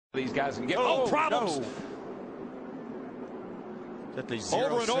These guys can get problems. No. That the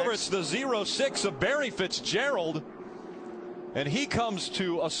Over and over, it's the 0-6 of Barry Fitzgerald, and he comes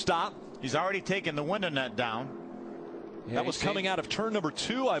to a stop. He's already taken the window net down. Yeah, that was coming out of turn number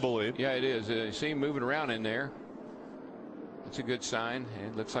 2, I believe. Yeah, it is. You see him moving around in there. That's a good sign.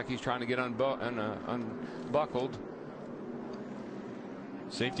 It looks like he's trying to get unbuckled.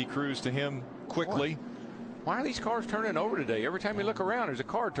 Safety crews to him quickly. Why are these cars turning over today? Every time you look around, there's a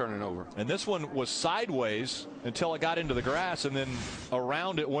car turning over. And this one was sideways until it got into the grass, and then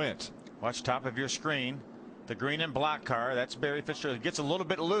around it went. Watch top of your screen. The green and black car, that's Barry Fitzgerald. Gets a little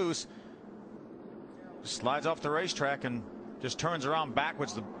bit loose. Slides off the racetrack and just turns around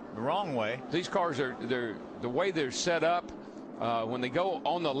backwards the wrong way. These cars are the way they're set up. When they go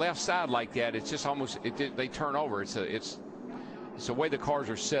on the left side like that, it's just almost they turn over. It's the way the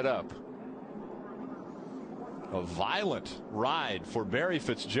cars are set up. A violent ride for Barry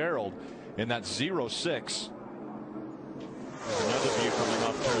Fitzgerald in that 0-6. There's another view coming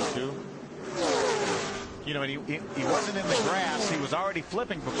off turn 2. You know, and he wasn't in the grass. He was already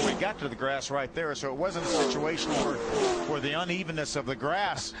flipping before he got to the grass right there. So it wasn't a situation for the unevenness of the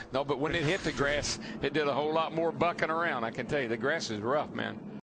grass. No, but when it hit the grass, it did a whole lot more bucking around. I can tell you, the grass is rough, man.